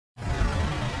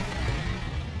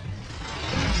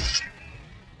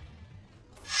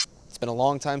been a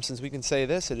long time since we can say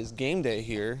this. It is game day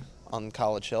here on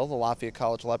College Hill. The Lafayette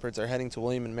College Leopards are heading to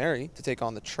William & Mary to take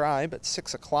on the Tribe at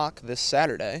 6 o'clock this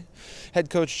Saturday. Head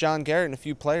coach John Garrett and a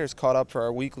few players caught up for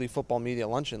our weekly football media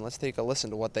luncheon. Let's take a listen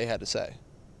to what they had to say.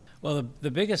 Well, the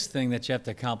biggest thing that you have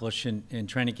to accomplish in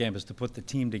training camp is to put the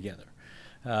team together.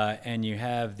 And you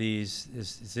have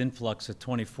this influx of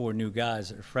 24 new guys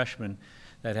that are freshmen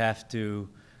that have to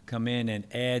come in and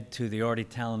add to the already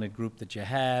talented group that you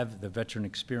have, the veteran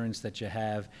experience that you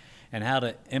have, and how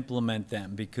to implement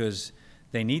them, because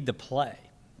they need to play,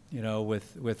 you know,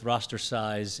 with roster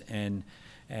size and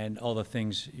all the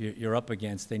things you're up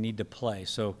against. They need to play.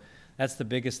 So that's the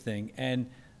biggest thing. And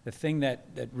the thing that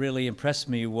really impressed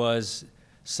me was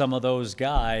some of those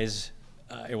guys,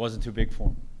 it wasn't too big for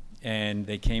them. And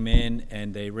they came in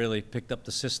and they really picked up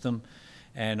the system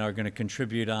and are going to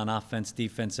contribute on offense,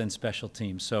 defense, and special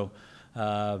teams. So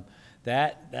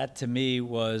that to me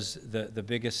was the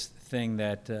biggest thing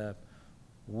that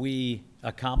we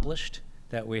accomplished,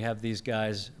 that we have these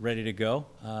guys ready to go,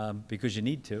 because you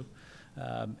need to.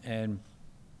 And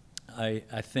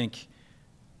I think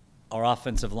our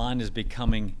offensive line is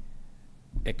becoming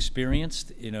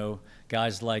experienced. You know,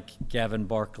 guys like Gavin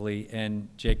Barkley and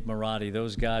Jake Marotti,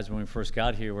 those guys when we first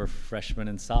got here were freshmen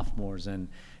and sophomores, and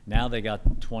now they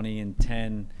got 20 and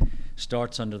 10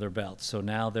 starts under their belts. So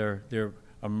now they're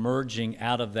emerging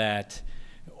out of that,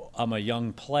 I'm a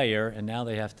young player, and now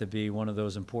they have to be one of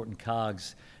those important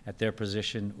cogs at their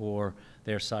position or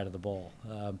their side of the ball.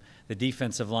 The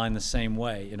defensive line the same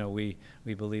way. You know, we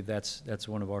believe that's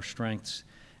one of our strengths.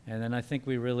 And then I think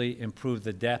we really improved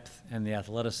the depth and the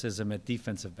athleticism at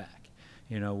defensive back,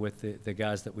 you know, with the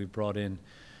guys that we've brought in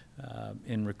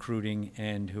recruiting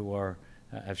and who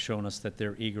have shown us that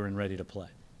they're eager and ready to play.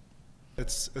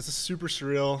 It's a super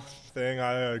surreal thing.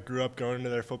 I grew up going to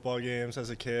their football games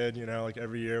as a kid, you know, like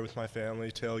every year with my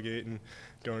family, tailgating,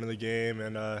 going to the game,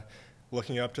 and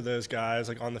looking up to those guys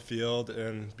like on the field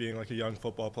and being like a young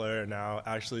football player, and now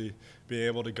actually being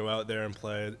able to go out there and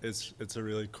play. It's a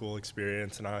really cool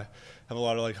experience, and I have a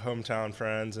lot of like hometown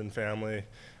friends and family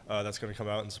that's going to come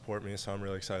out and support me, so I'm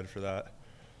really excited for that.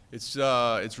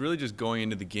 It's really just going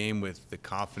into the game with the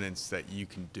confidence that you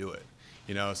can do it.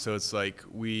 You know, so it's like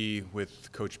we,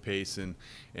 with Coach Pace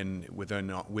and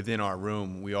within our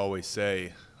room, we always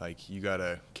say, like, you got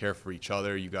to care for each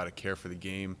other, you got to care for the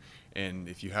game, and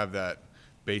if you have that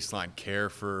baseline care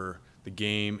for the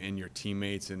game and your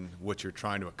teammates and what you're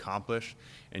trying to accomplish,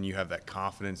 and you have that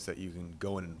confidence that you can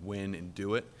go in and win and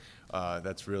do it,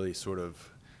 that's really sort of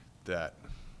that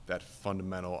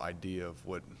fundamental idea of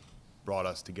what brought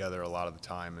us together a lot of the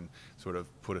time and sort of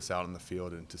put us out on the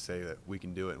field, and to say that we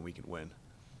can do it and we can win.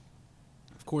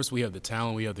 Of course, we have the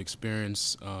talent, we have the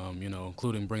experience, you know,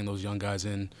 including bringing those young guys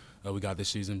in we got this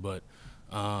season. But,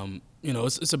 you know,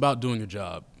 it's about doing your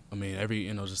job. I mean,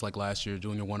 you know, just like last year,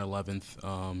 doing your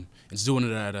 111th, it's doing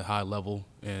it at a high level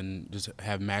and just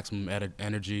have maximum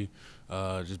energy,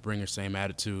 just bring your same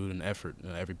attitude and effort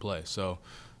every play. So,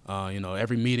 you know,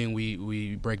 every meeting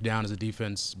we break down as a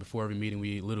defense. Before every meeting,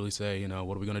 we literally say, you know,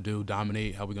 what are we going to do,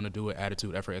 dominate, how are we going to do it,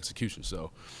 attitude, effort, execution.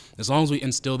 So as long as we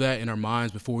instill that in our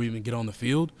minds before we even get on the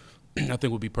field, I think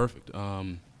we'll be perfect.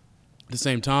 At the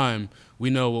same time, we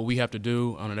know what we have to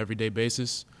do on an everyday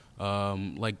basis.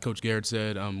 Like Coach Garrett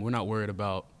said, we're not worried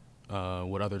about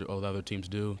what other teams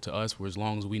do to us. As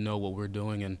long as we know what we're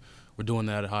doing and we're doing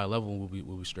that at a high level,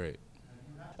 we'll be straight.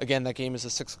 Again, that game is a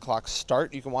 6 o'clock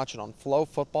start. You can watch it on Flow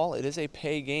Football. It is a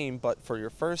pay game, but for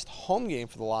your first home game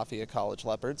for the Lafayette College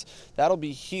Leopards, that'll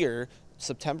be here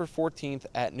September 14th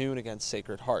at noon against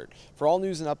Sacred Heart. For all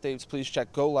news and updates, please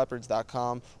check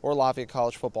GoLeopards.com or Lafayette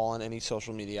College Football on any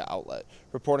social media outlet.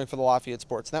 Reporting for the Lafayette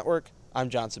Sports Network,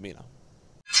 I'm John Sabino.